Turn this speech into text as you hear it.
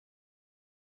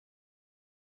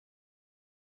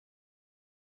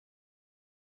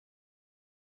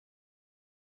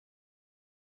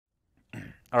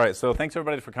All right, so thanks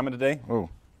everybody for coming today. Oh,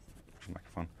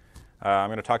 microphone. I'm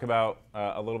going to talk about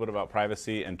a little bit about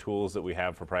privacy and tools that we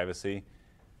have for privacy.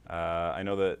 I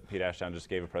know that Pete Ashdown just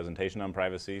gave a presentation on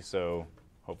privacy, so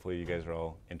hopefully you guys are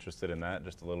all interested in that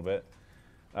just a little bit.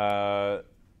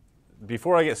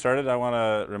 Before I get started, I want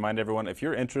to remind everyone, if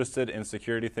you're interested in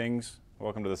security things,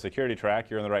 welcome to the security track.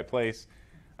 You're in the right place.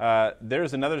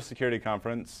 There's another security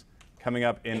conference coming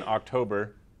up in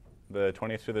October, the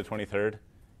 20th through the 23rd.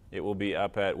 It will be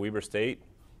up at Weber State.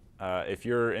 If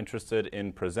you're interested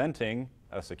in presenting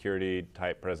a security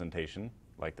type presentation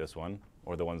like this one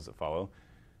or the ones that follow,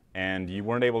 and you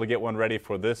weren't able to get one ready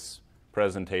for this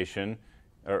presentation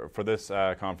or for this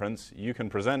conference, you can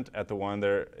present at the one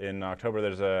there in October.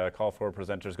 There's a call for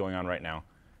presenters going on right now.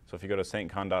 So if you go to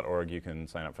stcon.org, you can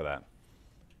sign up for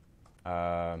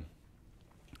that.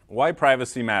 Why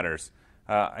privacy matters.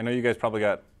 I know you guys probably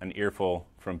got an earful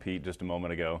from Pete just a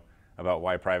moment ago about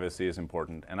why privacy is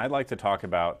important. And I'd like to talk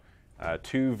about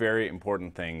two very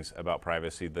important things about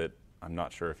privacy that I'm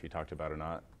not sure if he talked about or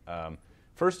not.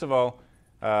 First of all,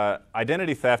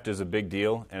 identity theft is a big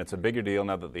deal, and it's a bigger deal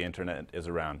now that the internet is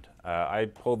around. I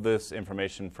pulled this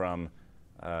information from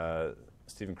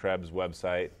Stephen Krebs'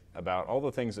 website about all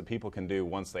the things that people can do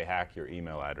once they hack your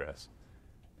email address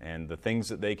and the things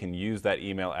that they can use that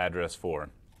email address for.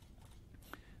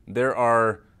 There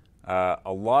are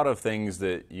a lot of things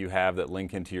that you have that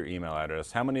link into your email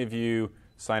address. How many of you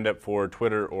signed up for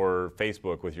Twitter or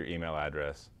Facebook with your email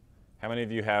address? How many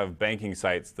of you have banking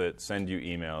sites that send you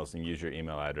emails and use your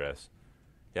email address?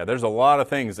 Yeah, there's a lot of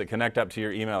things that connect up to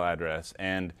your email address,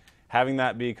 and having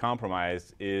that be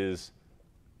compromised is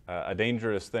a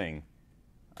dangerous thing.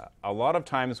 A lot of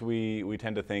times we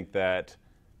tend to think that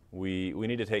we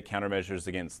need to take countermeasures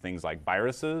against things like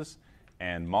viruses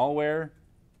and malware,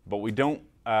 but we don't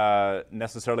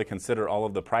necessarily consider all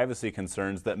of the privacy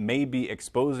concerns that may be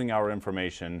exposing our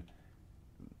information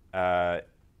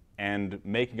and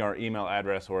making our email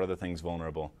address or other things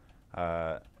vulnerable.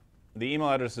 The email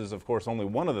address is, of course, only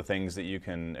one of the things that you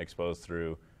can expose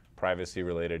through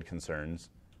privacy-related concerns,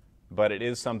 but it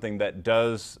is something that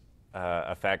does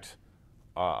affect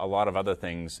a lot of other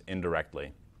things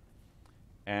indirectly.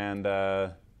 And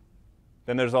then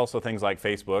there's also things like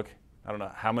Facebook. I don't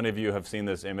know how many of you have seen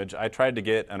this image. I tried to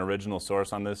get an original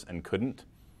source on this and couldn't.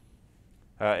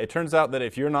 It turns out that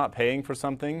if you're not paying for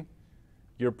something,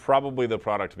 you're probably the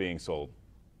product being sold.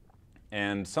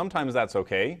 And sometimes that's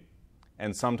okay,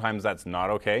 and sometimes that's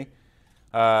not okay.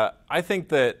 I think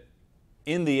that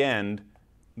in the end,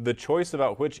 the choice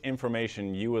about which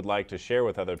information you would like to share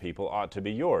with other people ought to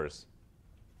be yours.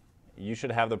 You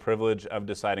should have the privilege of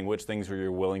deciding which things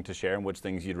you're willing to share and which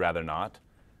things you'd rather not.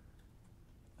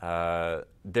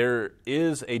 There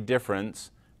is a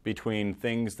difference between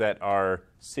things that are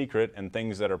secret and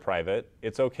things that are private.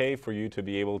 It's okay for you to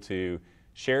be able to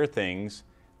share things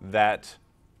that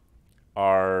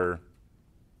are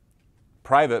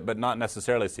private but not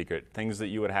necessarily secret, things that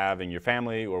you would have in your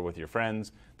family or with your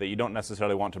friends that you don't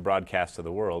necessarily want to broadcast to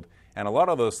the world. And a lot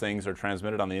of those things are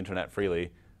transmitted on the internet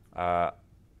freely. A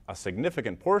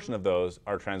significant portion of those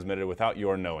are transmitted without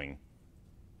your knowing.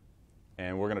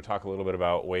 And we're going to talk a little bit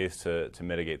about ways to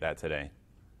mitigate that today.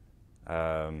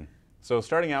 So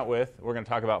starting out with, we're going to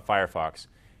talk about Firefox.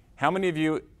 How many of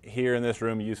you here in this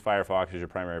room use Firefox as your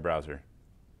primary browser?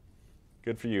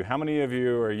 Good for you. How many of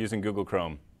you are using Google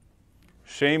Chrome?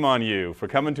 Shame on you for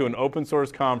coming to an open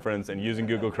source conference and using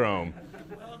Google Chrome.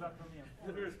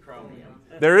 There is Chromium.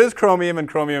 There is Chromium, and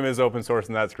Chromium is open source,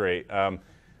 and that's great.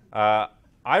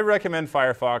 I recommend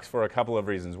Firefox for a couple of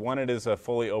reasons. One, it is a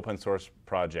fully open source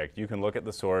project. You can look at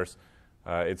the source.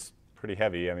 It's pretty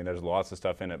heavy. I mean, there's lots of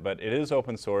stuff in it, but it is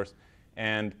open source.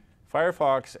 And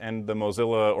Firefox and the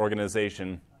Mozilla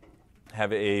organization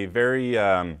have a very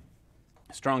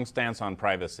strong stance on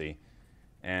privacy.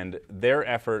 And their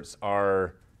efforts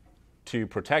are to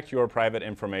protect your private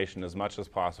information as much as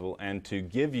possible and to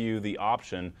give you the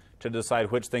option to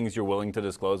decide which things you're willing to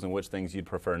disclose and which things you'd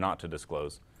prefer not to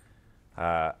disclose.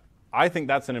 I think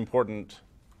that's an important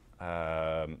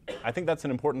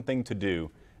thing to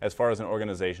do as far as an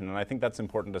organization, and I think that's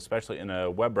important especially in a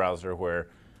web browser where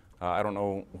I don't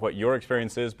know what your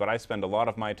experience is, but I spend a lot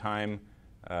of my time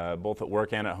both at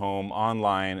work and at home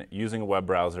online using a web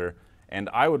browser, and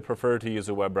I would prefer to use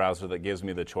a web browser that gives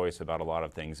me the choice about a lot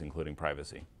of things, including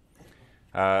privacy.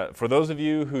 For those of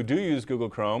you who do use Google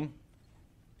Chrome,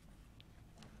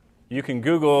 you can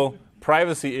Google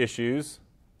privacy issues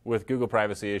with Google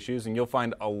privacy issues, and you'll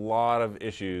find a lot of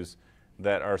issues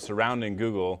that are surrounding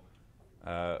Google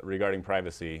regarding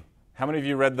privacy. How many of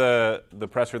you read the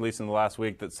press release in the last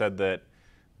week that said that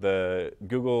the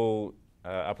Google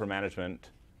upper management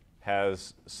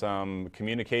has some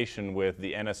communication with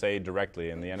the NSA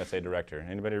directly and the NSA director.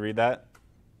 Anybody read that?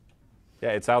 Yeah,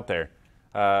 it's out there.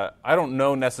 I don't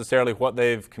know necessarily what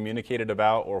they've communicated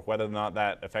about or whether or not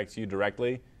that affects you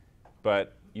directly,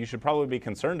 but you should probably be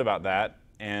concerned about that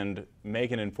and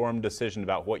make an informed decision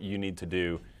about what you need to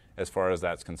do as far as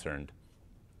that's concerned.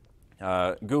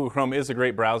 Google Chrome is a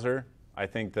great browser. I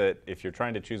think that if you're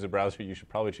trying to choose a browser, you should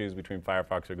probably choose between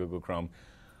Firefox or Google Chrome.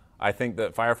 I think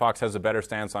that Firefox has a better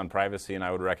stance on privacy, and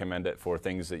I would recommend it for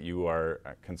things that you are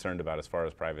concerned about as far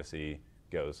as privacy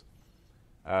goes.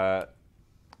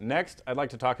 Next, I'd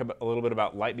like to talk a little bit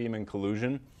about Lightbeam and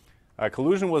Collusion.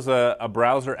 Collusion was a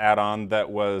browser add-on that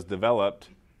was developed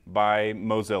by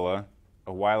Mozilla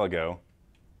a while ago,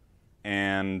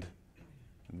 and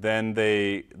then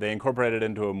they incorporated it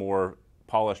into a more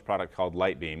polished product called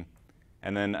Lightbeam.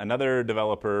 And then another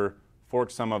developer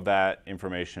forked some of that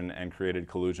information and created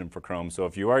Collusion for Chrome. So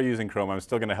if you are using Chrome, I'm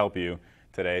still going to help you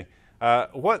today.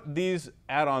 What these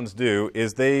add-ons do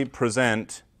is they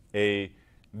present a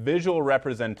visual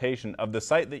representation of the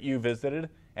site that you visited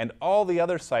and all the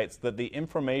other sites that the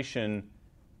information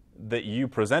that you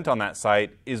present on that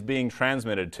site is being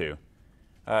transmitted to.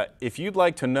 If you'd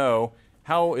like to know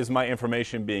how is my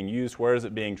information being used, where is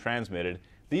it being transmitted,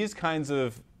 these kinds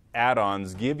of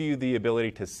add-ons give you the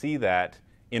ability to see that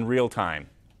in real time.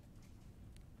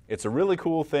 It's a really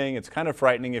cool thing. It's kind of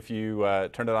frightening if you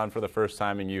turn it on for the first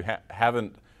time and you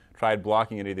haven't tried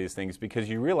blocking any of these things, because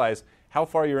you realize how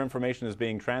far your information is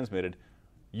being transmitted,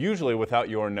 usually without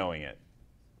your knowing it.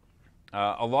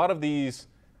 A lot of these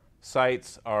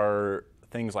sites are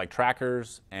things like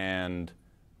trackers and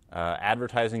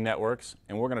advertising networks,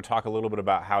 and we're going to talk a little bit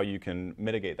about how you can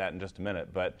mitigate that in just a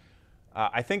minute. But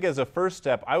I think as a first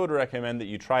step, I would recommend that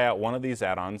you try out one of these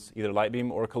add-ons, either Lightbeam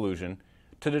or Collusion,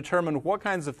 to determine what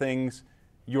kinds of things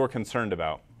you're concerned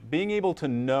about. Being able to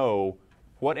know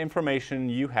what information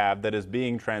you have that is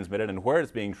being transmitted and where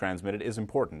it's being transmitted is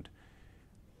important.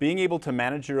 Being able to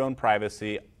manage your own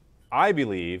privacy, I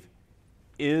believe,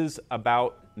 is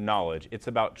about knowledge. It's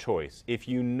about choice. If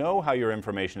you know how your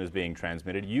information is being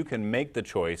transmitted, you can make the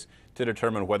choice to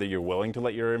determine whether you're willing to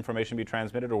let your information be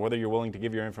transmitted or whether you're willing to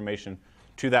give your information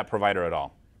to that provider at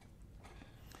all.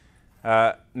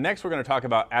 Next, we're going to talk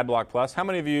about AdBlock Plus. How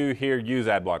many of you here use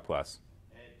AdBlock Plus?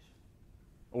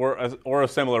 Or a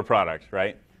similar product,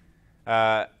 right?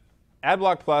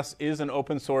 AdBlock Plus is an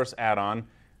open source add-on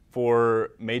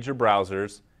for major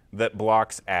browsers that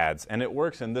blocks ads, and it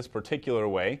works in this particular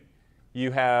way.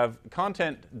 You have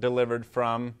content delivered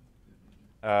from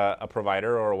a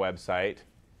provider or a website,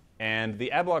 and the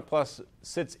AdBlock Plus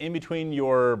sits in between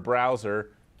your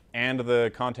browser and the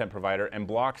content provider and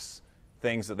blocks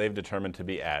things that they've determined to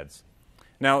be ads.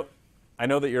 Now, I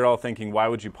know that you're all thinking, why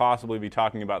would you possibly be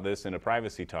talking about this in a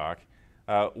privacy talk?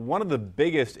 One of the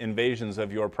biggest invasions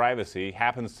of your privacy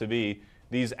happens to be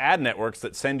these ad networks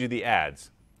that send you the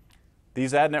ads.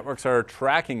 These ad networks are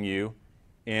tracking you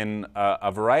in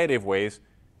a variety of ways,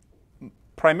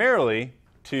 primarily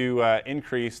to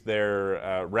increase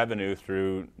their revenue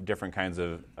through different kinds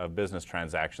of business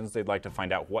transactions. They'd like to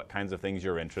find out what kinds of things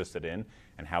you're interested in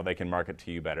and how they can market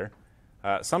to you better.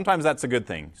 Sometimes that's a good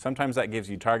thing. Sometimes that gives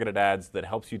you targeted ads that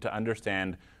helps you to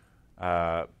understand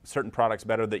certain products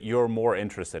better that you're more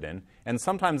interested in. And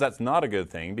sometimes that's not a good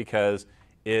thing because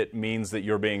it means that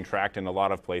you're being tracked in a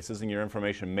lot of places and your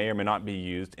information may or may not be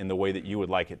used in the way that you would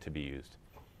like it to be used.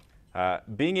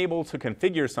 Being able to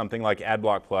configure something like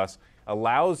AdBlock Plus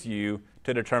allows you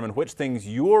to determine which things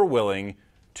you're willing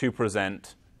to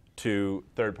present to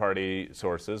third-party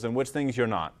sources and which things you're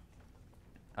not.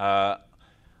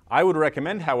 I would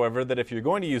recommend, however, that if you're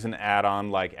going to use an add-on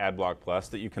like AdBlock Plus,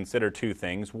 that you consider two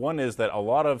things. One is that a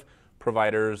lot of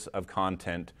providers of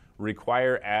content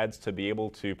require ads to be able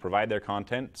to provide their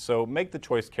content, so make the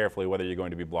choice carefully whether you're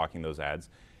going to be blocking those ads.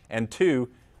 And two,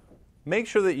 make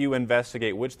sure that you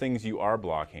investigate which things you are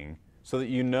blocking so that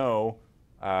you know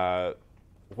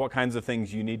what kinds of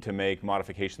things you need to make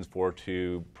modifications for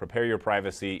to prepare your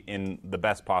privacy in the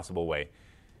best possible way.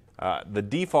 The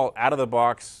default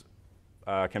out-of-the-box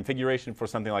configuration for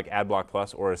something like AdBlock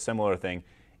Plus or a similar thing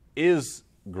is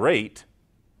great,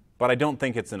 but I don't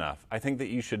think it's enough. I think that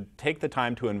you should take the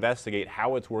time to investigate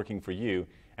how it's working for you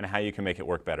and how you can make it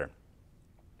work better.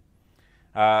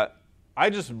 I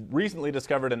just recently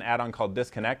discovered an add-on called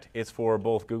Disconnect. It's for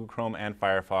both Google Chrome and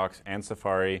Firefox and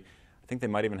Safari. I think they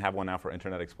might even have one now for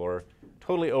Internet Explorer.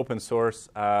 Totally open source.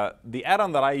 The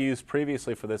add-on that I used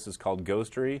previously for this is called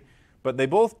Ghostery, but they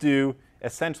both do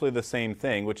essentially the same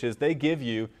thing, which is they give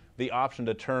you the option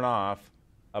to turn off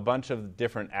a bunch of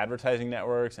different advertising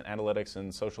networks and analytics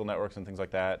and social networks and things like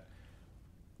that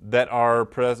that are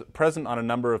present on a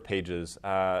number of pages.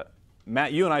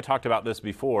 Matt, you and I talked about this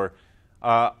before.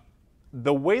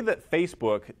 The way that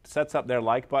Facebook sets up their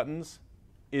like buttons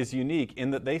is unique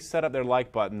in that they set up their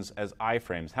like buttons as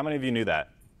iframes. How many of you knew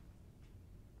that?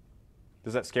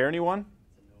 Does that scare anyone?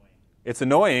 It's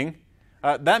annoying.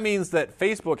 That means that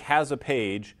Facebook has a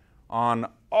page on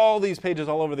all these pages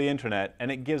all over the internet, and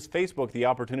it gives Facebook the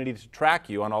opportunity to track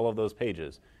you on all of those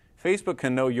pages. Facebook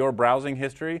can know your browsing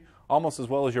history almost as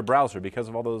well as your browser because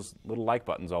of all those little like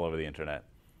buttons all over the internet.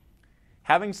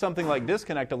 Having something like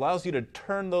disconnect allows you to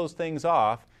turn those things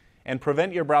off and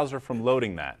prevent your browser from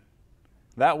loading that.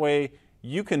 That way,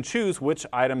 you can choose which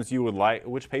items you would like,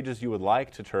 which pages you would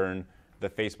like to turn the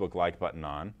Facebook like button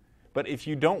on. But if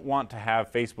you don't want to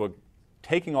have Facebook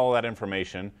taking all that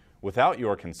information without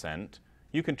your consent,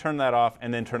 you can turn that off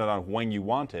and then turn it on when you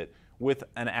want it with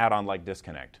an add-on like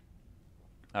Disconnect.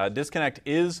 Disconnect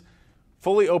is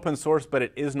fully open source, but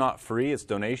it is not free. It's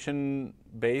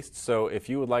donation-based, so if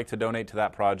you would like to donate to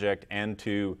that project and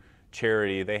to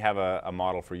charity, they have a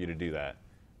model for you to do that.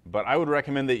 But I would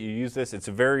recommend that you use this. It's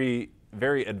a very,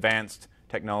 very advanced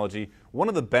technology. One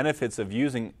of the benefits of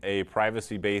using a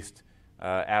privacy-based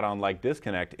add-on like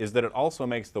Disconnect is that it also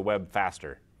makes the web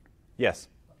faster. Yes?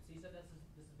 So you said this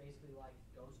is basically like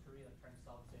Ghostery, like trying to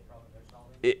solve the same problem they're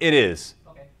solving? It is.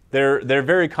 Okay. They're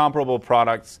very comparable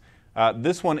products.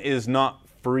 This one is not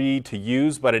free to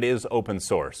use, but it is open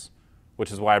source,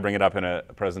 which is why I bring it up in a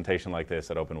presentation like this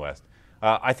at Openwest.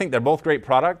 I think they're both great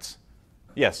products.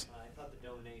 Yes? I thought the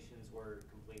donations were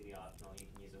completely optional. You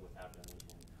can use it without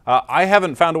donation. I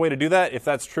haven't found a way to do that. If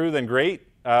that's true, then great.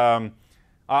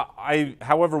 I,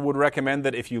 however, would recommend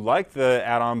that if you like the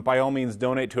add-on, by all means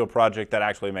donate to a project that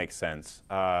actually makes sense.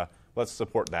 Let's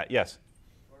support that. Yes?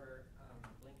 For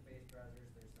Blink-based browsers,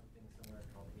 there's something similar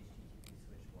called HTTP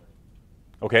switchboard.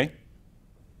 Okay.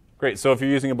 Great. So if you're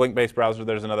using a Blink-based browser,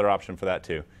 there's another option for that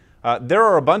too. There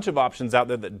are a bunch of options out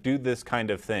there that do this kind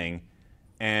of thing,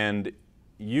 and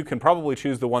you can probably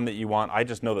choose the one that you want. I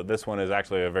just know that this one is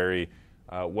actually a very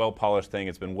well-polished thing.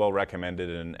 It's been well recommended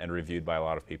and reviewed by a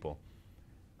lot of people.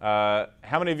 How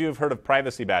many of you have heard of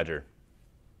Privacy Badger?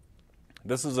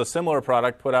 This is a similar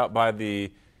product put out by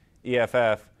the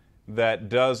EFF that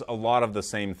does a lot of the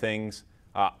same things.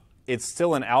 It's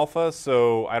still in alpha,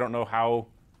 so I don't know how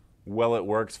well it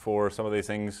works for some of these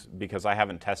things because I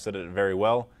haven't tested it very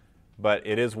well, but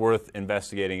it is worth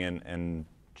investigating and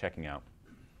checking out.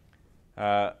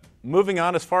 Moving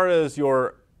on, as far as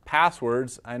your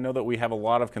passwords, I know that we have a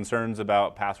lot of concerns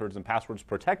about passwords, and passwords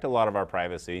protect a lot of our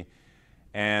privacy.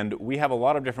 And we have a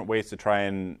lot of different ways to try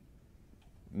and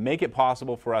make it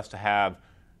possible for us to have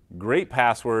great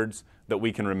passwords that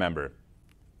we can remember.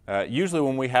 Usually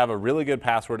when we have a really good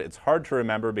password, it's hard to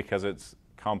remember because it's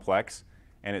complex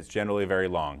and it's generally very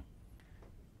long.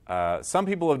 Some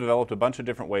people have developed a bunch of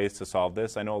different ways to solve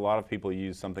this. I know a lot of people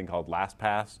use something called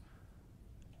LastPass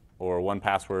or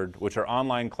 1Password, which are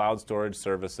online cloud storage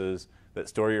services that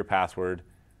store your password.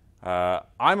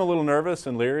 I'm a little nervous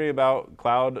and leery about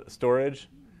cloud storage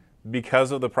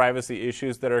because of the privacy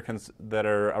issues that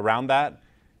are around that.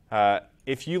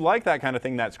 If you like that kind of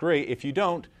thing, that's great. If you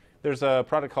don't, there's a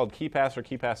product called KeePass or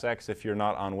KeePassX if you're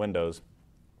not on Windows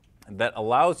that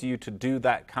allows you to do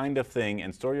that kind of thing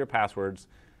and store your passwords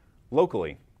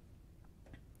locally.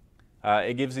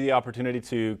 It gives you the opportunity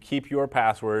to keep your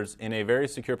passwords in a very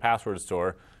secure password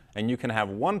store, and you can have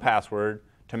one password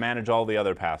to manage all the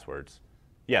other passwords.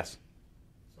 Yes?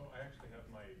 So I actually have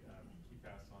my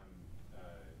KeePass on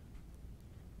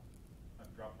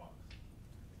Dropbox,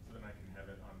 so then I can have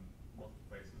it on multiple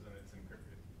places and it's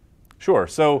encrypted. Sure.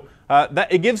 So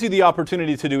it gives you the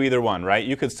opportunity to do either one, right?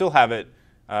 You could still have it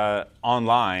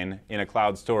online in a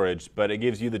cloud storage, but it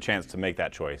gives you the chance to make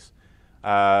that choice.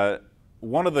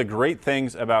 One of the great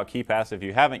things about KeePass, if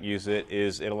you haven't used it,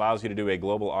 is it allows you to do a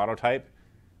global autotype.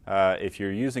 If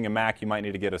you're using a Mac, you might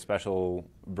need to get a special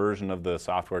version of the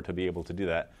software to be able to do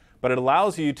that. But it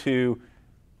allows you to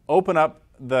open up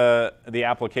the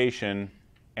application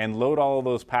and load all of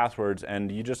those passwords,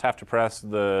 and you just have to press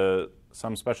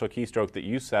some special keystroke that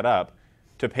you set up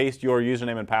to paste your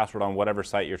username and password on whatever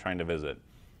site you're trying to visit.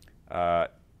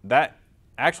 That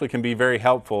actually can be very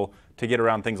helpful to get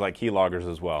around things like keyloggers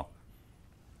as well.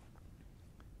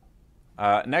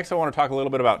 Next, I want to talk a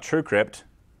little bit about TrueCrypt.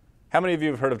 How many of you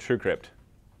have heard of TrueCrypt?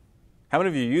 How many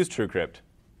of you use TrueCrypt?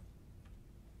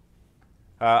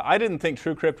 I didn't think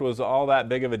TrueCrypt was all that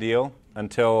big of a deal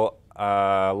until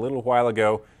a little while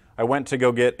ago. I went to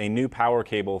go get a new power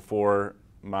cable for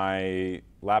my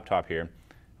laptop here.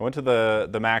 I went to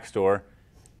the Mac store,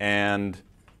 and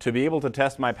to be able to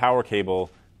test my power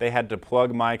cable, they had to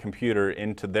plug my computer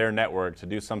into their network to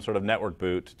do some sort of network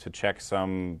boot to check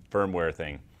some firmware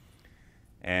thing.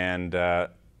 And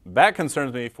that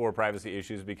concerns me for privacy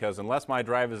issues because unless my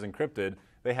drive is encrypted,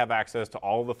 they have access to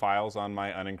all the files on my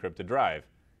unencrypted drive.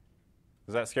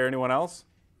 Does that scare anyone else?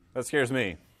 That scares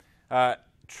me.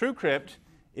 TrueCrypt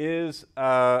is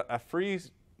a free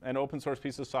and open source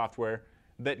piece of software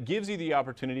that gives you the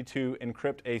opportunity to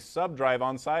encrypt a sub-drive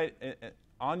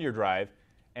on your drive,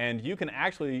 and you can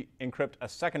actually encrypt a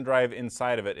second drive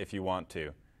inside of it if you want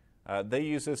to. They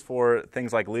use this for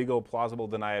things like legal plausible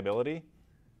deniability,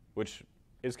 which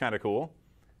is kind of cool.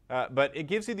 But it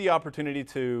gives you the opportunity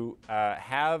to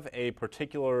have a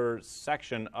particular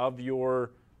section of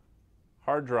your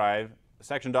hard drive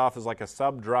sectioned off as like a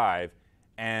sub-drive,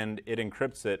 and it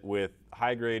encrypts it with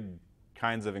high-grade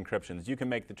kinds of encryptions. You can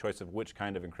make the choice of which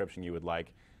kind of encryption you would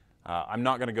like. I'm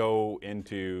not going to go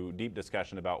into deep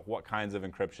discussion about what kinds of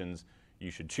encryptions you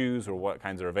should choose or what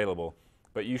kinds are available,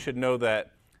 but you should know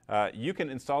that you can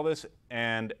install this,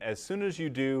 and as soon as you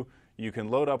do, you can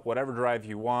load up whatever drive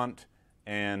you want,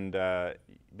 and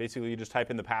basically you just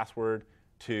type in the password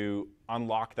to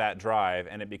unlock that drive,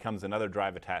 and it becomes another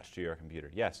drive attached to your computer.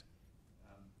 Yes?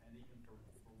 And even for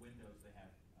Windows, they have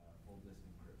full disk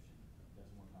encryption. It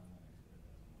doesn't work on Linux, but it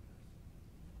does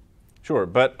on Windows. Sure,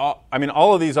 but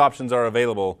all of these options are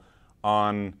available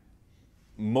on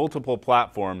multiple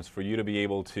platforms for you to be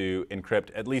able to encrypt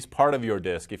at least part of your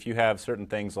disk. If you have certain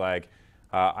things like,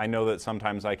 I know that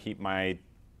sometimes I keep my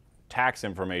tax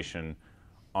information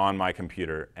on my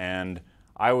computer, and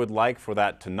I would like for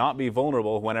that to not be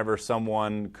vulnerable whenever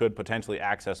someone could potentially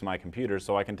access my computer,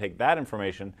 so I can take that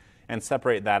information and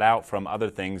separate that out from other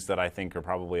things that I think are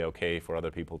probably okay for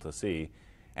other people to see.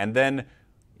 And then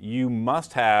you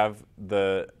must have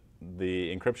the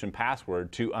encryption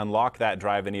password to unlock that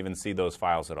drive and even see those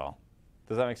files at all.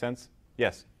 Does that make sense?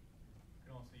 Yes? You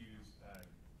can also use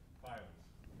files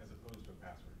as opposed to a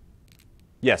password.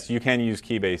 Yes, you can use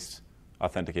key-based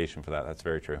authentication for that. That's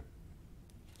very true.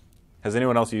 Has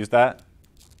anyone else used that?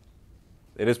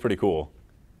 It is pretty cool.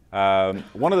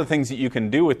 One of the things that you can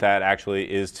do with that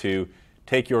actually is to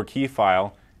take your key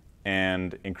file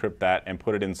and encrypt that and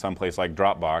put it in some place like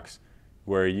Dropbox,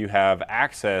 where you have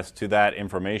access to that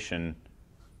information,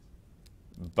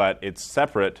 but it's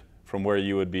separate from where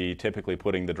you would be typically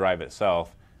putting the drive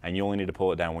itself, and you only need to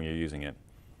pull it down when you're using it.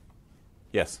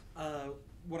 Yes?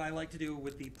 What I like to do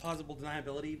with the plausible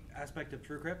deniability aspect of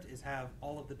TrueCrypt is have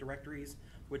all of the directories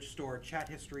which store chat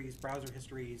histories, browser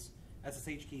histories,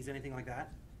 SSH keys, anything like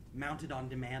that, mounted on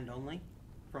demand only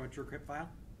from a TrueCrypt file.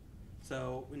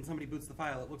 So when somebody boots the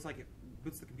file, it looks like it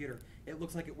boots the computer. It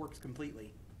looks like it works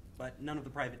completely, but none of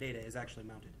the private data is actually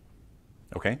mounted.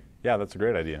 Okay. Yeah, that's a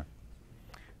great idea.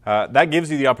 That gives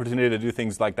you the opportunity to do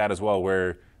things like that as well,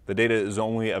 where the data is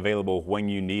only available when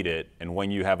you need it and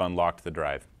when you have unlocked the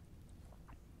drive.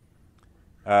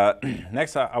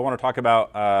 Next, I want to talk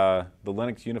about the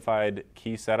Linux Unified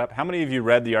Key Setup. How many of you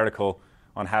read the article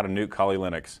on how to nuke Kali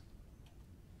Linux?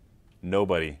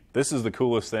 Nobody. This is the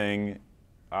coolest thing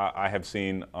I have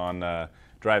seen on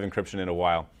drive encryption in a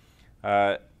while.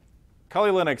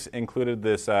 Kali Linux included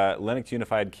this Linux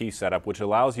Unified Key Setup, which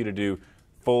allows you to do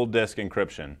full disk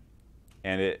encryption.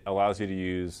 And it allows you to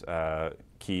use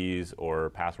keys or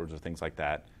passwords or things like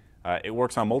that. It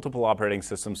works on multiple operating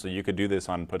systems, so you could do this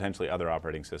on potentially other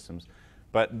operating systems.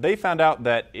 But they found out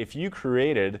that if you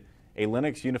created a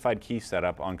Linux Unified Key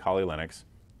Setup on Kali Linux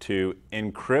to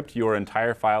encrypt your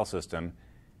entire file system,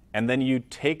 and then you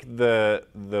take the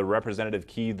representative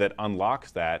key that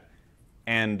unlocks that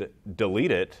and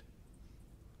delete it,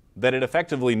 that it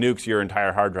effectively nukes your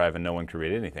entire hard drive and no one can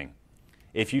read anything.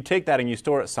 If you take that and you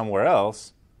store it somewhere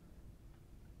else,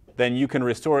 then you can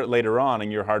restore it later on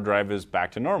and your hard drive is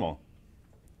back to normal.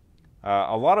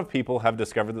 A lot of people have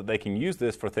discovered that they can use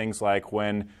this for things like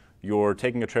when you're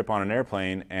taking a trip on an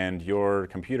airplane and your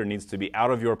computer needs to be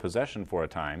out of your possession for a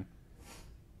time.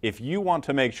 If you want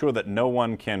to make sure that no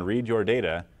one can read your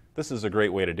data, this is a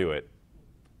great way to do it.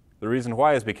 The reason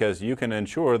why is because you can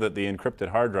ensure that the encrypted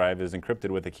hard drive is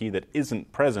encrypted with a key that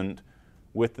isn't present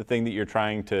with the thing that you're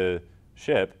trying to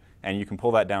ship, and you can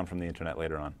pull that down from the internet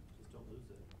later on.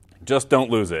 Just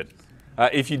don't lose it.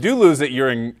 If you do lose it, you're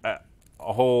in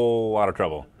a whole lot of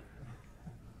trouble.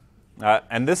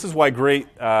 And this is why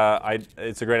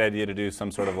it's a great idea to do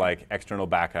some sort of like external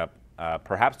backup,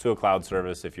 perhaps to a cloud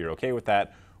service if you're okay with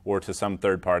that, or to some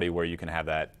third party where you can have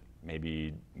that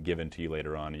maybe given to you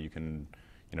later on, and you can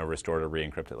restore it or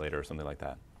re-encrypt it later or something like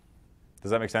that.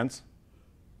 Does that make sense?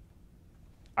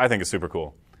 I think it's super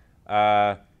cool.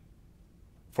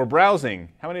 For browsing,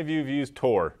 how many of you have used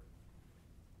Tor?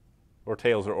 Or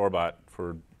Tails or Orbot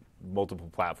for multiple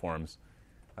platforms.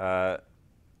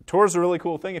 Tor is a really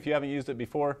cool thing if you haven't used it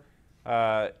before.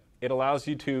 It allows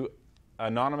you to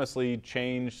anonymously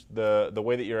change the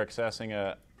way that you're accessing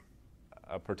a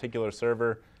particular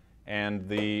server, and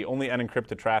the only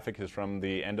unencrypted traffic is from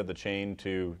the end of the chain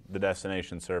to the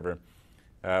destination server.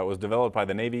 It was developed by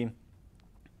the Navy.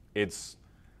 It's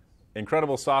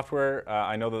incredible software.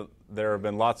 I know that there have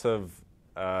been lots of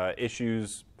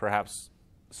issues perhaps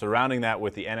surrounding that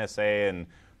with the NSA and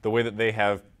the way that they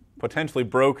have potentially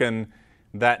broken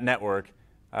that network.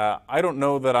 I don't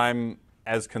know that I'm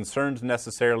as concerned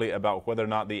necessarily about whether or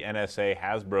not the NSA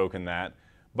has broken that,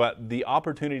 but the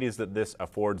opportunities that this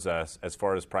affords us as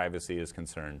far as privacy is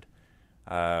concerned.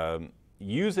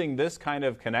 Using this kind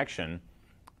of connection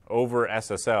over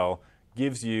SSL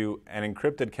gives you an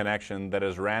encrypted connection that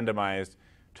is randomized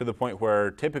to the point where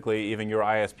typically even your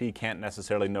ISP can't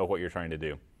necessarily know what you're trying to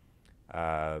do.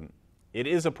 It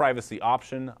is a privacy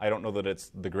option. I don't know that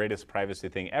it's the greatest privacy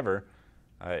thing ever.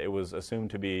 It was assumed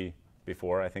to be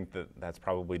before. I think that that's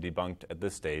probably debunked at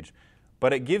this stage.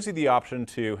 But it gives you the option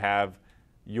to have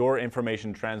your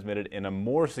information transmitted in a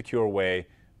more secure way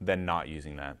than not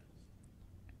using that.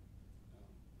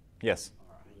 Yes?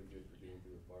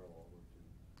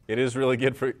 It is really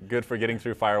good for getting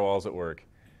through firewalls at work.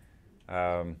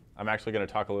 I'm actually going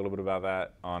to talk a little bit about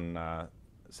that on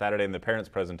Saturday in the parents'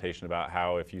 presentation about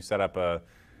how if you set up a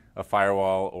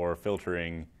firewall or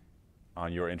filtering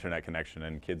on your internet connection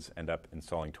and kids end up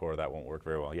installing Tor, that won't work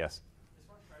very well. Yes? As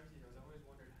far as privacy goes, I've always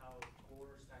wondered how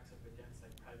Tor stacks up against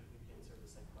like private VPN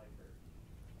service like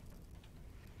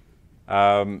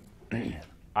Viper.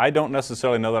 I don't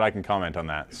necessarily know that I can comment on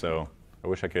that, so I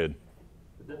wish I could.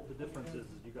 The difference is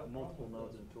you've got multiple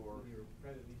nodes in Tor. Your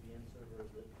private VPN server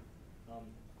is that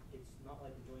it's not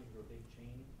like you're going through a big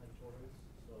chain like Tor is.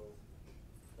 So,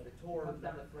 like Tor. Comes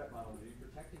down to threat model. Are you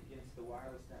protected against the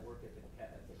wireless network at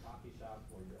the coffee shop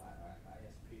or your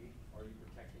ISP? Or are you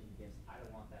protecting against I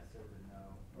don't want that server to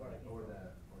know, or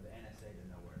the NSA to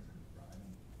know where it's coming from? I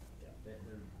mean,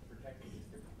 they're protecting these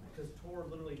different things. Because Tor,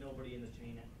 literally nobody in the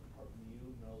chain apart from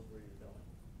you knows where you're going.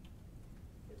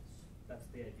 That's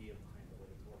the idea behind the way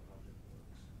the Tor project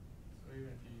works. So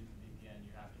even if you use VPN,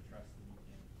 you have to trust the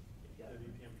VPN. Yeah. The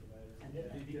VPN provider. And the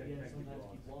VPN sometimes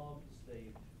keep logs.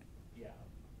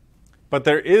 But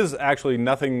there is actually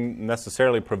nothing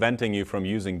necessarily preventing you from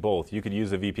using both. You could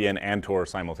use a VPN and Tor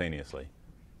simultaneously.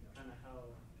 Kind of how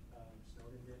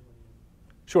Snowden did when you...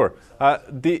 Sure.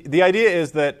 The idea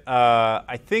is that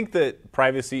I think that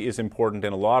privacy is important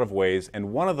in a lot of ways,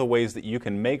 and one of the ways that you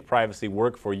can make privacy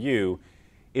work for you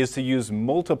is to use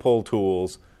multiple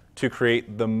tools to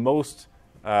create the most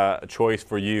choice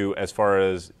for you as far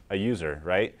as a user,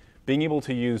 right? Being able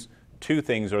to use 2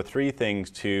 things or 3 things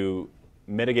to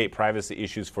mitigate privacy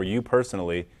issues for you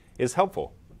personally is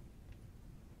helpful.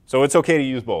 So it's okay to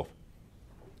use both.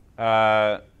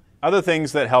 Other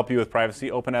things that help you with privacy,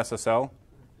 OpenSSL.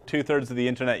 2/3 of the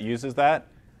internet uses that.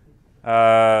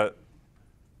 I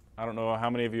don't know how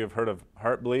many of you have heard of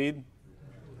Heartbleed.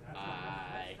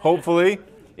 Hopefully.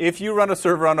 If you run a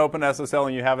server on OpenSSL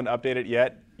and you haven't updated it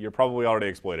yet, you're probably already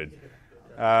exploited.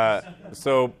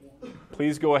 So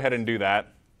please go ahead and do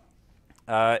that.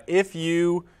 If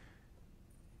you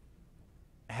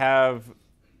have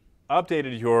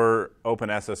updated your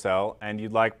OpenSSL and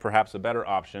you'd like perhaps a better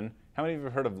option, how many of you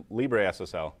have heard of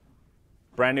LibreSSL?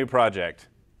 Brand new project,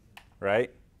 right?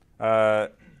 I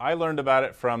learned about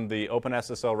it from the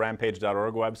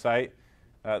OpenSSLRampage.org website.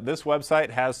 This website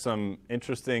has some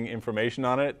interesting information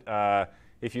on it.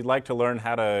 If you'd like to learn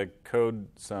how to code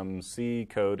some C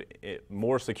code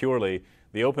more securely,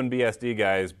 the OpenBSD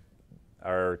guys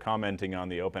are commenting on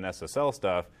the OpenSSL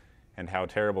stuff and how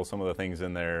terrible some of the things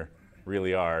in there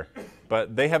really are.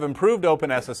 But they have improved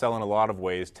OpenSSL in a lot of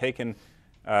ways, taken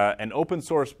an open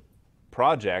source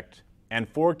project and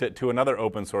forked it to another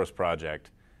open source project.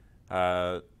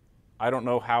 I don't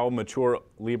know how mature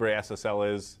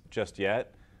LibreSSL is just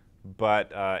yet,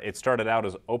 but it started out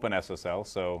as OpenSSL,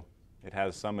 so it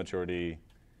has some maturity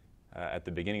at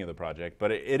the beginning of the project.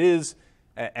 But it is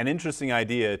an interesting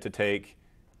idea to take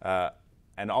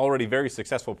an already very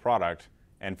successful product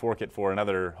and fork it for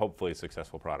another hopefully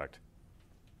successful product.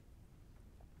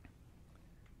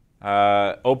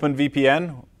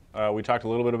 OpenVPN, we talked a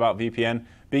little bit about VPN.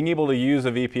 Being able to use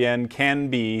a VPN can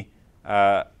be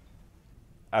a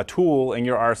tool in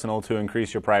your arsenal to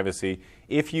increase your privacy.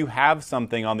 If you have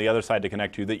something on the other side to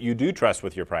connect to that you do trust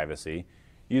with your privacy,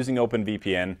 using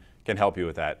OpenVPN can help you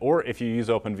with that. Or if you use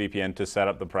OpenVPN to set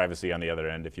up the privacy on the other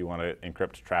end, if you want to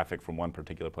encrypt traffic from one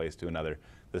particular place to another,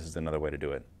 this is another way to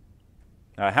do it.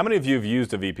 How many of you have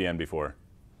used a VPN before?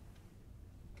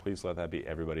 Please let that be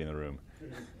everybody in the room.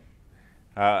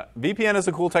 VPN is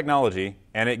a cool technology,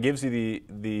 and it gives you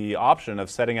the option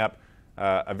of setting up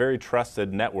a very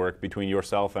trusted network between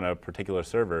yourself and a particular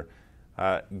server,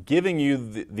 giving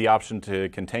you the option to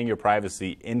contain your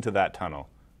privacy into that tunnel.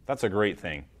 That's a great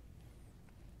thing.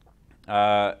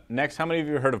 Next, how many of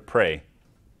you have heard of Prey?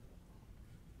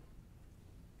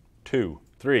 2,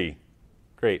 3.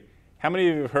 Great. How many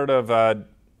of you have heard of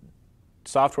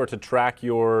software to track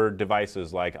your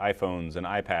devices like iPhones and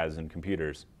iPads and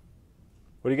computers?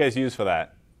 What do you guys use for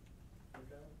that?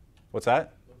 Lookout. What's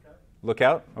that? Lookout.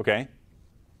 Lookout? Okay.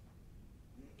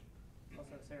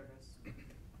 Also service.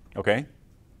 Okay.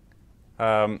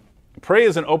 Prey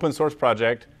is an open source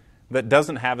project that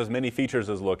doesn't have as many features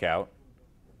as Lookout.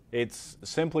 It's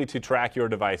simply to track your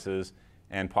devices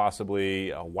and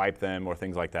possibly wipe them or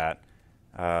things like that.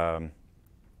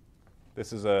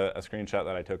 This is a screenshot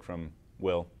that I took from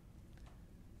Will.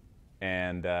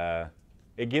 And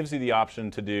it gives you the option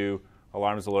to do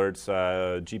alarms, alerts,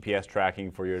 GPS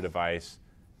tracking for your device.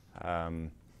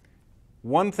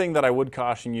 One thing that I would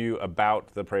caution you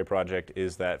about the Prey project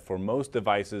is that for most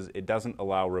devices, it doesn't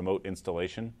allow remote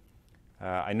installation.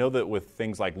 I know that with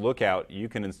things like Lookout, you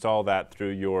can install that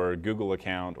through your Google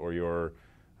account or your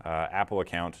Apple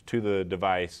account to the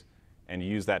device and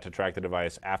use that to track the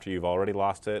device after you've already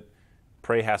lost it.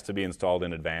 Prey has to be installed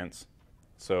in advance.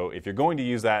 So if you're going to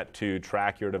use that to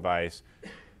track your device,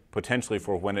 potentially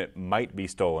for when it might be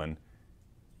stolen,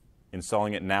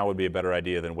 installing it now would be a better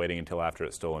idea than waiting until after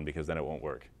it's stolen, because then it won't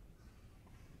work.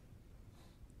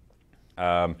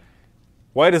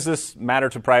 Why does this matter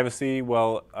to privacy?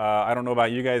 Well, I don't know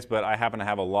about you guys, but I happen to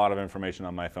have a lot of information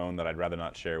on my phone that I'd rather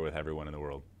not share with everyone in the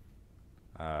world.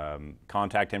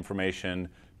 Contact information,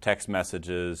 text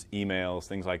messages, emails,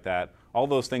 things like that. All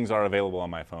those things are available on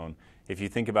my phone. If you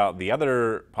think about the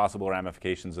other possible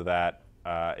ramifications of that,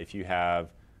 if you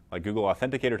have like Google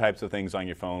Authenticator types of things on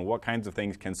your phone, what kinds of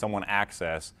things can someone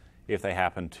access if they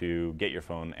happen to get your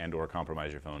phone and or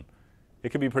compromise your phone? It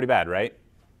could be pretty bad, right?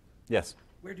 Yes?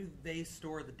 Where do they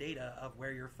store the data of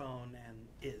where your phone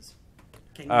is?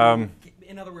 Can you,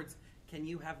 in other words, can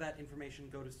you have that information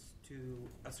go to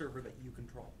a server that you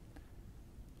control?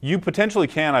 You potentially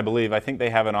can, I believe. I think they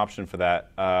have an option for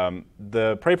that.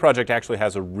 The Prey project actually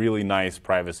has a really nice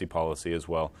privacy policy as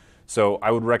well. So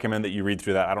I would recommend that you read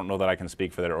through that. I don't know that I can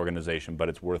speak for their organization, but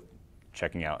it's worth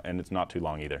checking out, and it's not too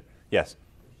long either. Yes?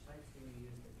 Which sites do you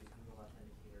use that use Google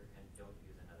Authenticator and don't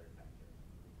use another factor?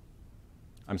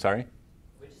 I'm sorry?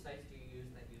 Which sites do you use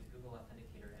that use Google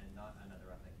Authenticator and not another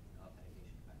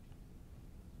authentication factor?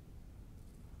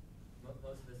 Most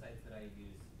of the sites that I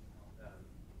use,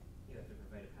 you have to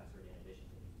provide a password in addition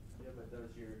to it. Yeah, but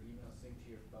does your email sync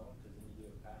to your phone? Because then you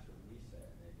do a password reset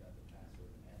and they've got the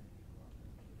password and the Google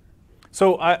Authenticator.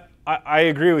 So I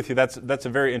agree with you. That's a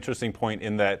very interesting point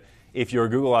in that if your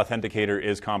Google Authenticator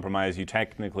is compromised, you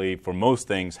technically, for most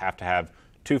things, have to have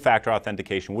two-factor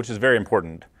authentication, which is very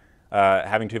important.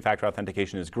 Having two-factor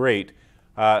authentication is great.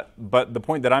 But the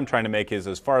point that I'm trying to make is,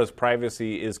 as far as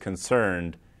privacy is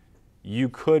concerned, you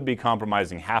could be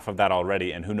compromising half of that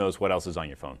already, and who knows what else is on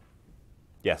your phone.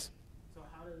 Yes? So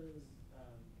how does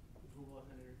Google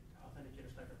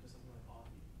Authenticator stack up to something like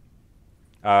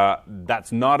Authy?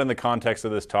 That's not in the context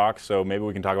of this talk, so maybe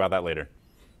we can talk about that later.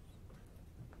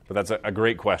 But that's a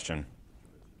great question.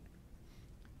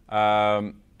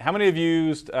 How many have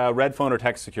used Red Phone or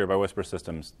Text Secure by Whisper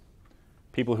Systems?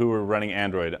 People who are running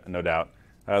Android, no doubt.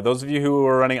 Those of you who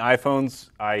are running iPhones,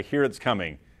 I hear it's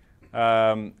coming.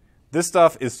 This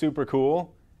stuff is super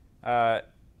cool.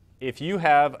 If you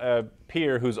have a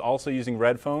peer who's also using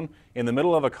Red Phone, in the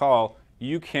middle of a call,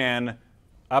 you can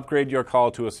upgrade your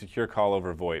call to a secure call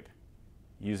over VoIP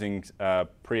using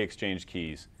pre-exchanged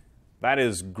keys. That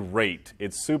is great.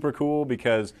 It's super cool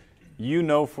because you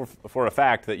know for a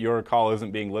fact that your call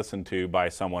isn't being listened to by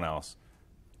someone else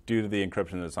due to the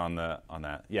encryption that's on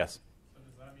that. Yes? So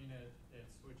does that mean it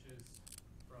switches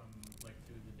from like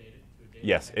to the data to a data?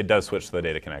 Yes, it does switch to the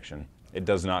data connection. It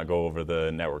does not go over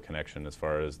the network connection as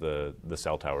far as the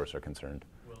cell towers are concerned.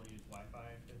 Will it use Wi-Fi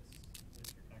if you're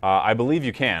connected? I believe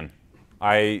you can.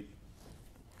 I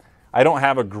don't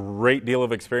have a great deal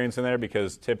of experience in there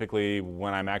because typically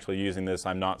when I'm actually using this,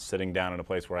 I'm not sitting down in a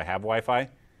place where I have Wi-Fi.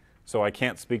 So I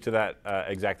can't speak to that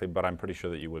exactly, but I'm pretty sure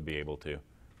that you would be able to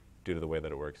due to the way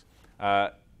that it works.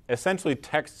 Essentially,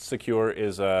 Text Secure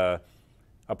is a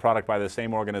product by the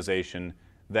same organization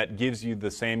that gives you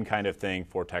the same kind of thing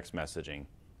for text messaging,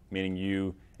 meaning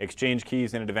you exchange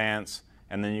keys in advance,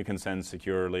 and then you can send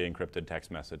securely encrypted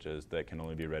text messages that can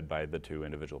only be read by the two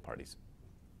individual parties.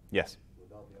 Yes?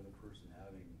 Without the other person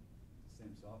having the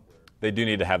same software. They do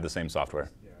need to have the same software.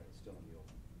 Yeah,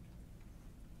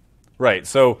 Right.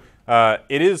 So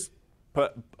it is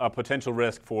a potential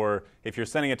risk for if you're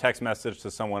sending a text message to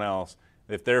someone else,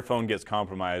 if their phone gets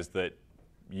compromised, that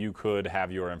you could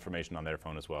have your information on their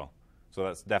phone as well. So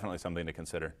that's definitely something to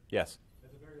consider. Yes?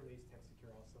 At the very least,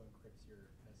 TextSecure also encrypts your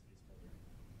messages folder.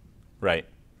 Right.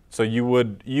 So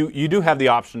you do have the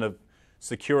option of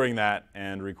securing that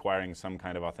and requiring some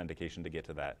kind of authentication to get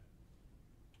to that.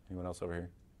 Anyone else over here?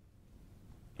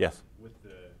 Yes? With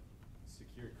the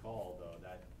secure call, though,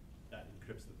 that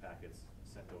encrypts the packets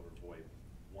sent over VoIP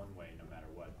one way no matter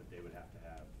what, but they would have to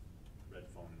have red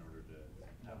phone in order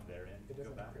to have their end It go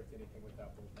doesn't back. encrypt anything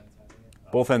without both ends having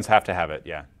it. Both ends have to have it,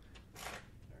 yeah. Fair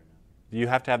enough. You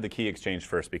have to have the key exchange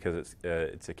first because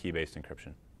it's a key-based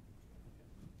encryption.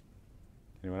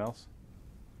 Anyone else?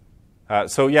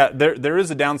 So yeah, there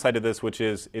is a downside to this, which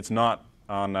is it's not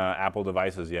on Apple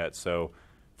devices yet. So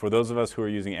for those of us who are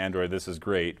using Android, this is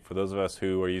great. For those of us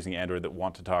who are using Android that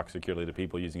want to talk securely to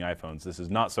people using iPhones, this is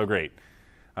not so great.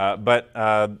 But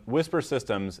Whisper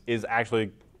Systems is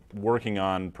actually working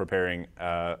on preparing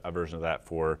a version of that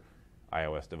for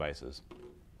iOS devices.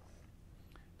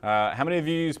 How many of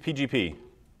you use PGP?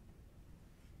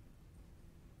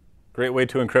 Great way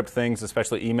to encrypt things,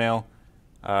 especially email.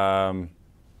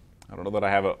 I don't know that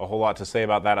I have a whole lot to say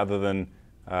about that other than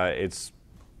it's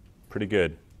pretty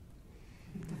good.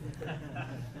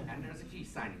 And there's a key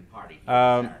signing party.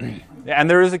 And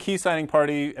there is a key signing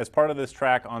party as part of this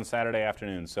track on Saturday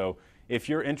afternoon. So if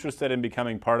you're interested in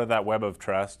becoming part of that web of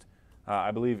trust,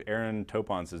 I believe Aaron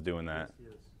Topons is doing that. Yes,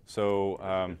 he is. So He does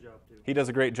a good job, too. he does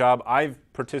a great job. I've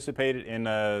participated in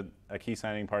a key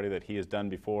signing party that he has done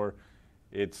before.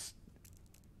 It's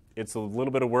a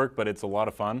little bit of work, but it's a lot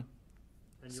of fun.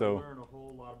 And So- you'll learn a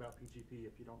whole lot about PGP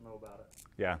if you don't know about it.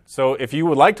 Yeah. So if you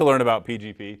would like to learn about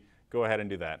PGP, go ahead and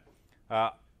do that.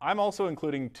 I'm also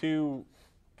including two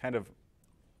kind of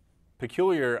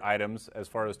peculiar items as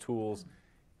far as tools,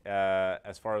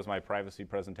 as far as my privacy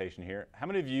presentation here. How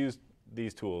many of you used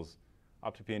these tools,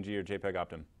 OptiPNG or JPEG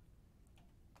Optim?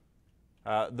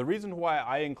 The reason why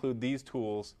I include these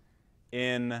tools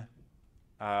in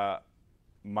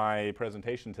my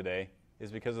presentation today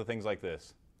is because of things like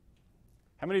this.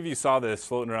 How many of you saw this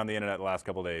floating around the internet the last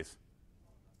couple days?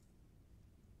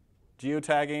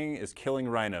 Geotagging is killing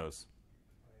rhinos,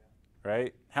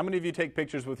 right? How many of you take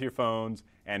pictures with your phones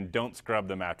and don't scrub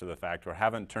them after the fact or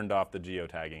haven't turned off the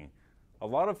geotagging? A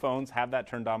lot of phones have that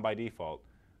turned on by default.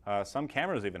 Some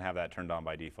cameras even have that turned on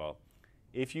by default.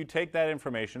 If you take that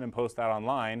information and post that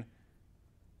online,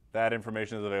 that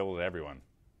information is available to everyone.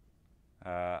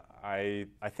 I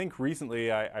think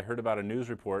recently I heard about a news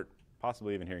report,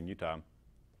 possibly even here in Utah,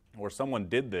 where someone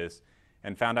did this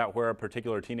and found out where a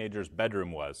particular teenager's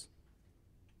bedroom was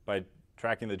by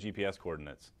tracking the GPS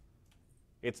coordinates.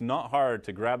 It's not hard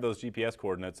to grab those GPS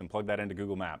coordinates and plug that into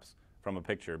Google Maps from a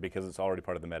picture because it's already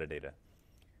part of the metadata.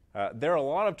 There are a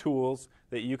lot of tools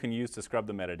that you can use to scrub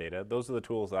the metadata. Those are the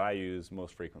tools that I use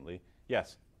most frequently.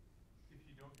 Yes? If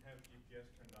you don't have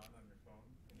GPS turned on your phone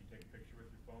and you take a picture with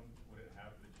your phone, would it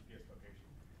have the GPS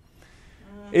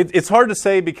location? It's hard to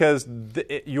say because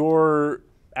your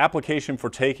application for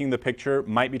taking the picture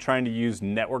might be trying to use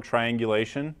network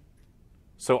triangulation.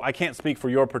 So I can't speak for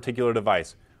your particular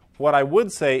device. What I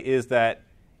would say is that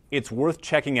it's worth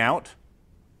checking out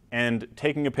and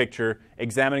taking a picture,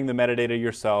 examining the metadata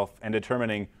yourself, and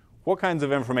determining what kinds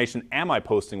of information am I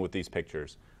posting with these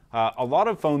pictures. A lot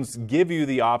of phones give you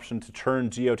the option to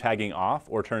turn geotagging off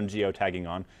or turn geotagging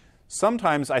on.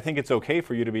 Sometimes I think it's okay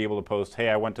for you to be able to post, hey,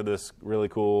 I went to this really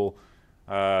cool,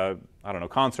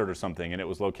 concert or something, and it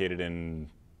was located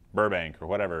in Burbank or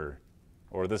whatever.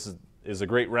 Or this is a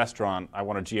great restaurant. I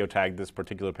want to geotag this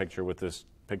particular picture with this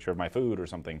picture of my food or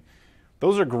something.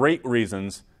 Those are great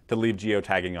reasons to leave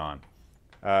geotagging on.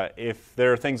 If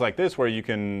there are things like this where you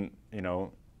can,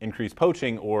 increase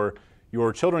poaching or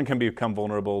your children can become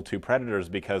vulnerable to predators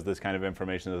because this kind of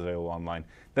information is available online,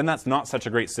 then that's not such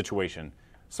a great situation.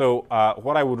 So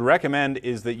what I would recommend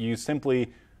is that you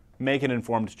simply make an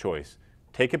informed choice.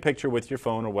 Take a picture with your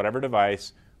phone or whatever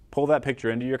device, pull that picture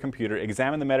into your computer,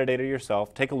 examine the metadata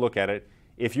yourself, take a look at it.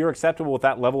 If you're acceptable with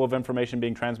that level of information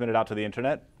being transmitted out to the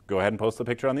internet, go ahead and post the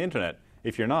picture on the internet.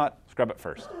 If you're not, scrub it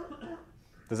first.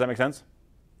 Does that make sense?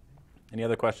 Any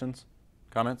other questions?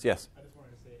 Comments? Yes? I just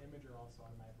wanted to say Imager also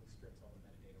automatically strips all the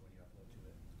metadata when you upload to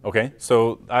it. Okay,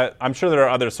 so I'm sure there are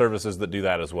other services that do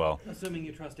that as well. Assuming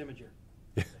you trust Imager.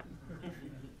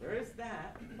 There is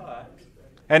that, but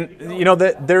And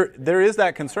there is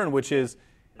that concern, which is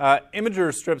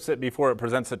Imager strips it before it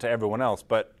presents it to everyone else,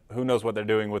 but who knows what they're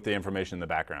doing with the information in the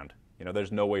background?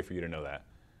 There's no way for you to know that.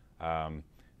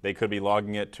 They could be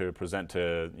logging it to present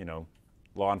to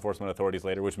law enforcement authorities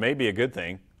later, which may be a good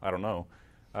thing. I don't know.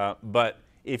 But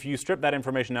if you strip that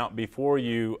information out before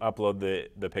you upload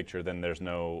the picture, then there's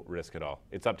no risk at all.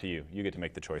 It's up to you. You get to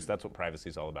make the choice. That's what privacy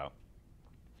is all about.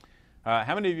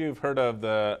 How many of you have heard of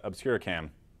the ObscuraCam?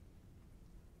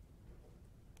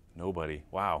 Nobody.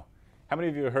 Wow. How many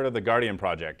of you have heard of the Guardian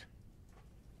Project?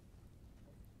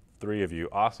 3 of you.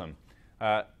 Awesome.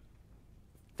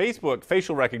 Facebook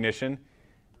facial recognition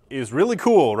is really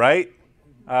cool, right?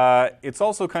 It's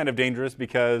also kind of dangerous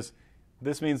because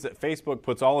this means that Facebook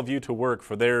puts all of you to work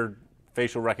for their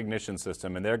facial recognition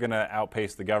system, and they're going to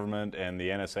outpace the government and the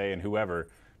NSA and whoever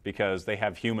because they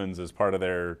have humans as part of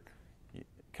their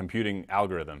computing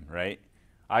algorithm, right?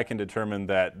 I can determine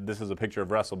that this is a picture of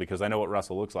Russell because I know what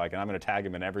Russell looks like, and I'm going to tag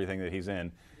him in everything that he's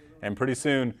in. And pretty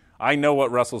soon, I know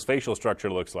what Russell's facial structure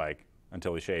looks like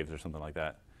until he shaves or something like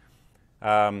that.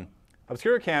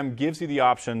 ObscuraCam gives you the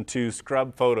option to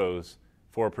scrub photos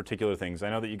for particular things. I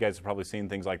know that you guys have probably seen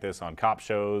things like this on cop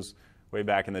shows way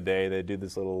back in the day. They do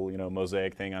this little,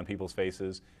 mosaic thing on people's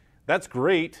faces. That's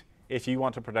great if you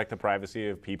want to protect the privacy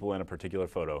of people in a particular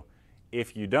photo.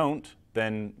 If you don't,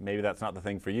 then maybe that's not the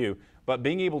thing for you. But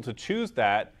being able to choose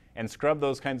that and scrub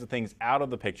those kinds of things out of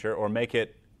the picture or make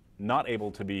it not able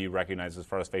to be recognized as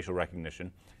far as facial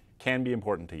recognition can be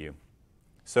important to you.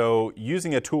 So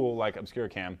using a tool like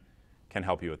ObscuraCam can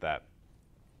help you with that.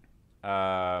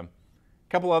 A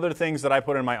couple other things that I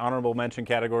put in my honorable mention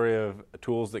category of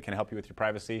tools that can help you with your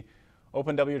privacy.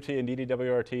 OpenWRT and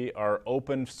DDWRT are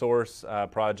open source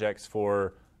projects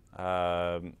for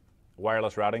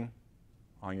wireless routing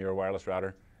on your wireless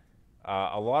router.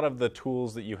 A lot of the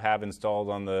tools that you have installed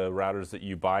on the routers that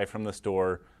you buy from the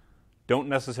store don't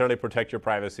necessarily protect your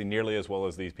privacy nearly as well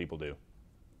as these people do.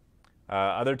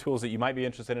 Other tools that you might be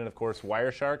interested in, of course,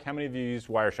 Wireshark. How many of you used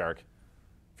Wireshark?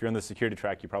 If you're in the security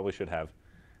track, you probably should have.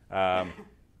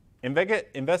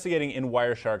 Investigating in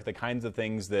Wireshark the kinds of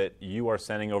things that you are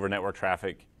sending over network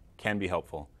traffic can be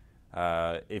helpful.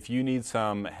 If you need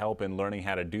some help in learning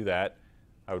how to do that,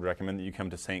 I would recommend that you come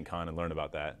to SaintCon and learn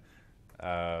about that.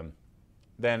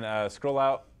 Then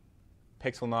Scrollout,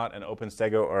 PixelNaut, and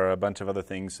OpenStego are a bunch of other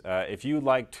things. If you'd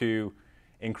like to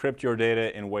encrypt your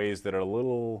data in ways that are a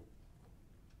little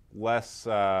less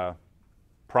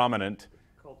prominent,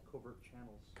 Called covert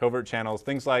channels. Covert channels,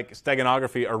 things like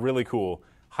steganography are really cool.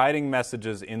 Hiding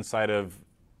messages inside of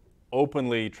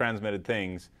openly transmitted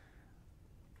things,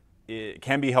 it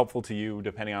can be helpful to you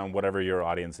depending on whatever your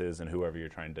audience is and whoever you're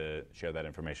trying to share that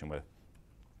information with.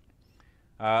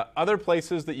 Other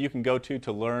places that you can go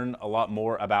to learn a lot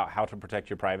more about how to protect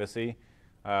your privacy.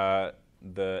 The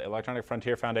Electronic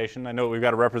Frontier Foundation, I know we've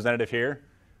got a representative here.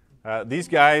 These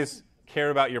guys care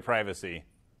about your privacy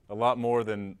a lot more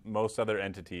than most other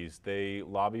entities. They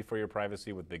lobby for your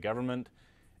privacy with the government,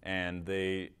 and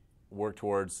they work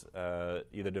towards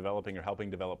either developing or helping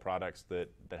develop products that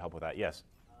help with that. Yes?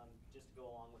 Just to go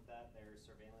along with that, their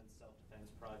surveillance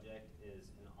self-defense project is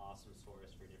an awesome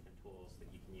source for different tools that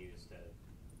you can use to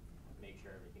make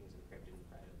sure everything's encrypted and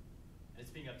private. And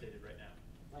it's being updated right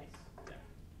now. Nice. Yeah.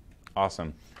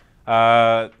 Awesome.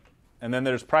 And then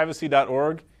there's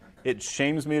privacy.org. It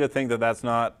shames me to think that that's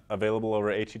not available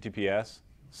over HTTPS.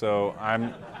 So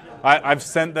I've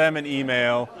sent them an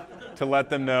email to let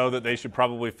them know that they should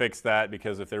probably fix that,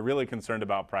 because if they're really concerned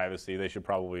about privacy, they should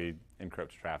probably encrypt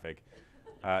traffic.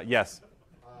 Yes?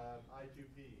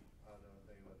 I2P, another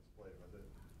thing that's played with it.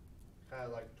 Kind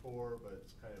of like Tor, but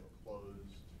it's kind of a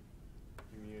closed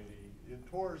community.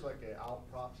 Tor is like an out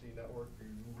proxy network. You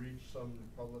reach some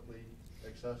publicly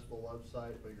accessible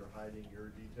website, but you're hiding your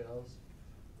details.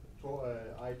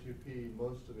 I2P,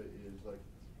 most of it is like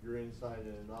you're inside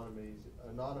an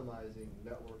anonymizing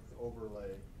network overlay,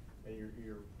 and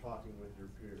you're talking with your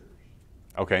peers.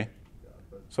 Okay. Yeah,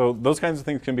 So those kinds of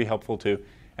things can be helpful too.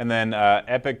 And then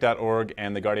epic.org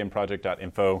and the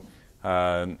guardianproject.info.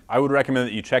 I would recommend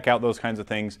that you check out those kinds of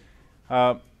things.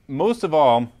 Most of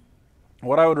all,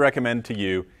 what I would recommend to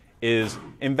you is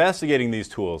investigating these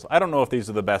tools. I don't know if these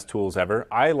are the best tools ever.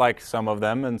 I like some of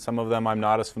them, and some of them I'm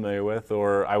not as familiar with,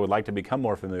 or I would like to become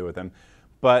more familiar with them.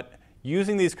 But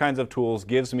using these kinds of tools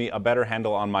gives me a better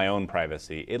handle on my own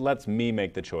privacy. It lets me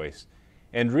make the choice.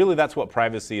 And really, that's what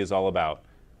privacy is all about.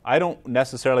 I don't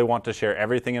necessarily want to share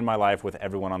everything in my life with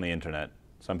everyone on the internet.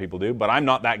 Some people do, but I'm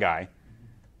not that guy.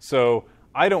 So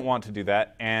I don't want to do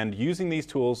that, and using these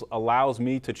tools allows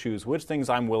me to choose which things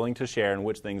I'm willing to share and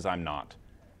which things I'm not.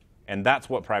 And that's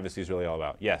what privacy is really all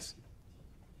about. Yes?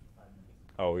 5 minutes.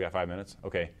 Oh, we got 5 minutes?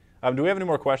 Okay. Do we have any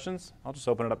more questions? I'll just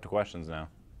open it up to questions now.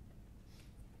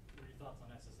 What are your thoughts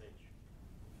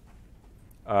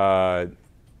on SSH?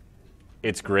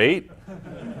 It's great.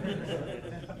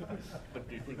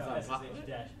 Do you think about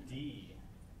SSH-D?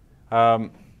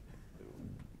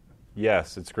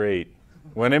 Yes, it's great.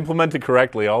 When implemented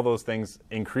correctly, all those things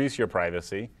increase your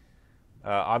privacy.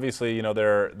 Obviously,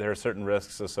 there are certain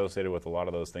risks associated with a lot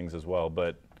of those things as well,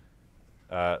 but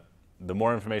the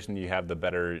more information you have, the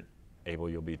better able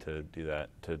you'll be to do that,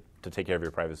 to take care of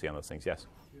your privacy on those things. Yes?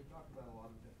 You've talked about a lot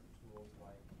of different tools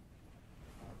like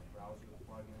browser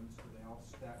plugins. Do they all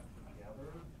stack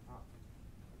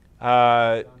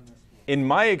together? In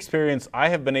my experience, I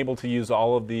have been able to use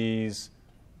all of these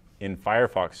in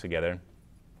Firefox together.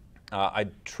 I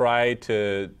try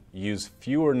to use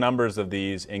fewer numbers of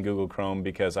these in Google Chrome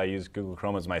because I use Google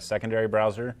Chrome as my secondary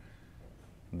browser.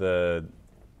 I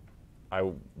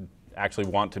actually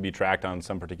want to be tracked on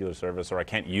some particular service, or I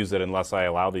can't use it unless I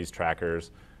allow these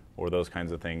trackers or those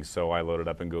kinds of things. So I load it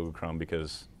up in Google Chrome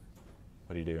because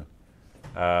what do you do?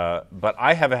 But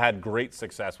I have had great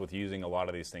success with using a lot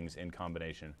of these things in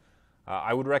combination.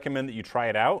 I would recommend that you try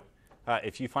it out.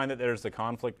 If you find that there's a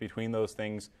conflict between those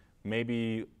things,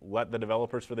 maybe let the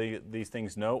developers for these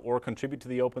things know, or contribute to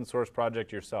the open source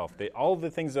project yourself. All of the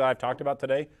things that I've talked about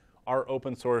today are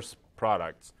open source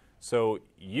products. So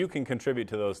you can contribute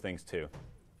to those things too.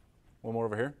 One more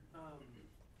over here. Now,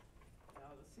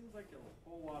 this seems like a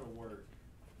whole lot of work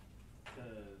to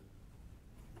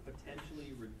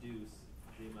potentially reduce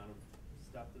the amount of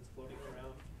stuff that's floating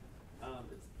around.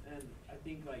 And I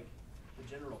think like the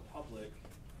general public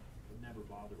would never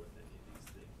bother with any of these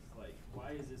things. Like,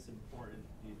 why is this important,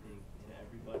 do you think, to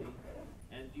everybody?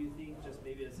 And do you think just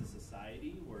maybe as a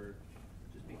society we're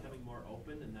just becoming more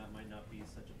open and that might not be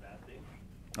such a bad thing?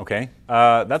 Okay,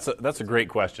 that's a great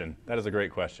question. That is a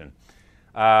great question.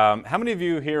 How many of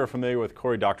you here are familiar with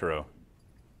Cory Doctorow?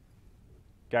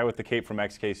 Guy with the cape from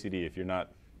XKCD, if you're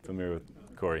not familiar with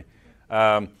Cory.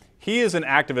 He is an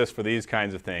activist for these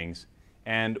kinds of things,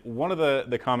 and one of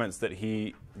the comments that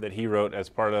he wrote as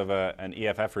part of an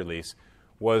EFF release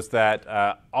was that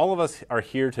all of us are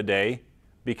here today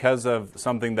because of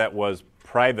something that was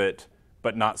private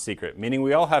but not secret, meaning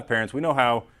we all have parents. We know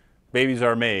how babies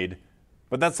are made,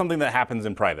 but that's something that happens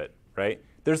in private, right?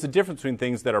 There's a difference between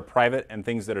things that are private and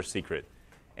things that are secret.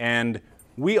 And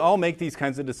we all make these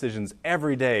kinds of decisions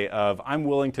every day of, I'm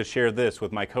willing to share this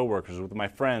with my coworkers, with my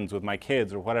friends, with my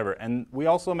kids, or whatever. And we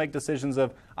also make decisions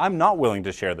of, I'm not willing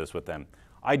to share this with them.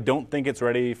 I don't think it's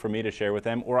ready for me to share with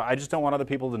them, or I just don't want other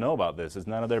people to know about this. It's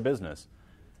none of their business.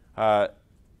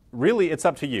 Really, it's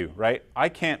up to you, right? I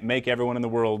can't make everyone in the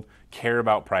world care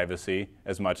about privacy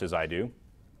as much as I do.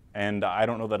 And I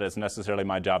don't know that it's necessarily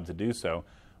my job to do so.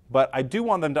 But I do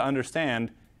want them to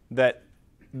understand that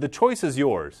the choice is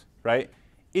yours, right?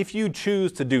 If you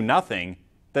choose to do nothing,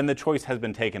 then the choice has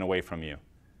been taken away from you.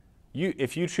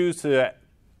 If you choose to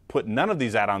put none of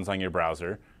these add-ons on your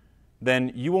browser,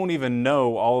 then you won't even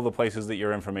know all of the places that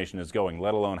your information is going,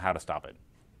 let alone how to stop it.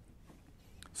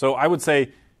 So I would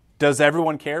say, does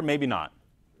everyone care? Maybe not.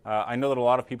 I know that a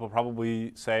lot of people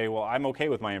probably say, well, I'm okay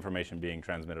with my information being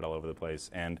transmitted all over the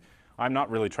place, and I'm not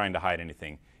really trying to hide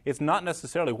anything. It's not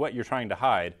necessarily what you're trying to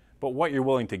hide, but what you're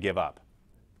willing to give up.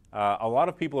 A lot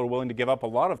of people are willing to give up a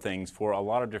lot of things for a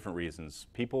lot of different reasons.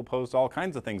 People post all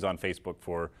kinds of things on Facebook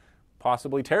for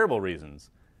possibly terrible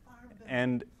reasons.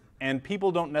 And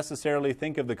people don't necessarily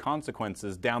think of the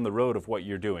consequences down the road of what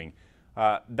you're doing.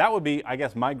 That would be, I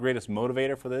guess, my greatest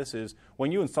motivator for this is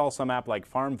when you install some app like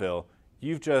Farmville,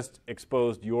 you've just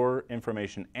exposed your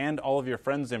information and all of your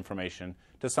friends' information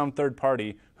to some third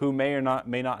party who may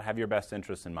not have your best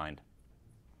interests in mind.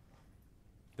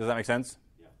 Does that make sense?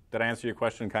 Yeah. Did I answer your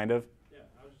question, kind of? Yeah,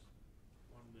 I was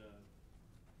just wanted to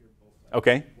hear both sides.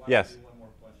 Okay, yes. One more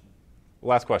question.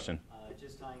 Last question.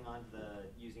 Just tying on to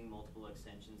using multiple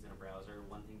extensions in a browser,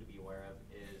 one thing to be aware of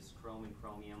is Chrome and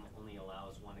Chromium only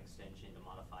allows one extension to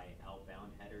modify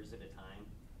outbound headers at a time.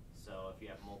 So if you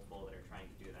have multiple that are trying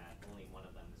to do that, only one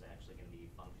of them is actually going to be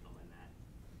functional in that.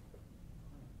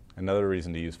 Another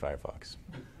reason to use Firefox.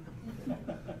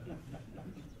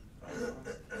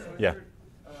 So Yeah.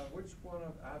 which one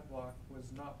of AdBlock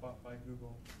was not bought by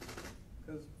Google?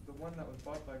 Because the one that was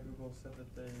bought by Google said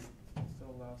that they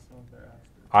still allow some of their apps.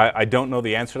 I don't know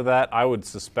the answer to that. I would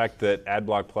suspect that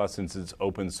AdBlock Plus, since it's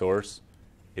open source,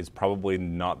 is probably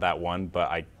not that one, but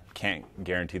I can't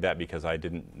guarantee that because I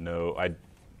didn't know. I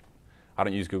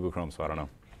don't use Google Chrome, so I don't know.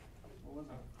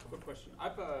 Quick question. I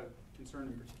have a concern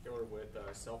in particular with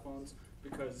cell phones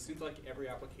because it seems like every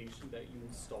application that you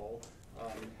install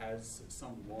has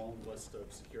some long list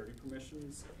of security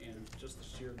permissions, and just the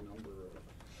sheer number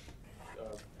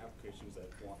of applications that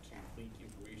want to leak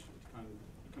information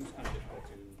becomes kind of difficult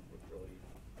to really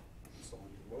install.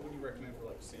 What would you recommend for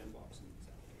like sandboxing these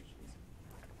applications?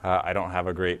 I don't have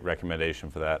a great recommendation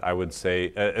for that. I would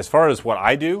say, as far as what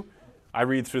I do, I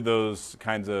read through those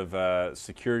kinds of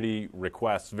security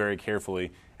requests very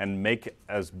carefully and make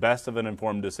as best of an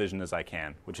informed decision as I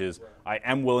can, which is I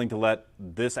am willing to let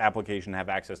this application have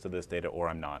access to this data or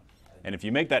I'm not. And if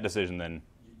you make that decision, then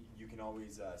you can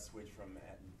always switch from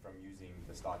using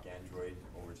the stock Android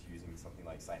over to using something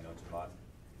like SiteNoticeBot,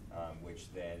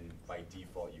 which then by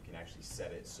default you can actually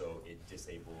set it so it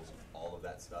disables all of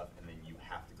that stuff, and then you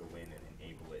have to go in and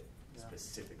enable it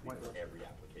specifically for every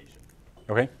application.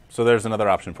 Okay, so there's another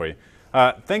option for you.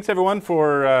 Thanks everyone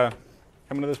for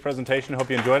coming to this presentation. Hope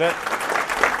you enjoyed it.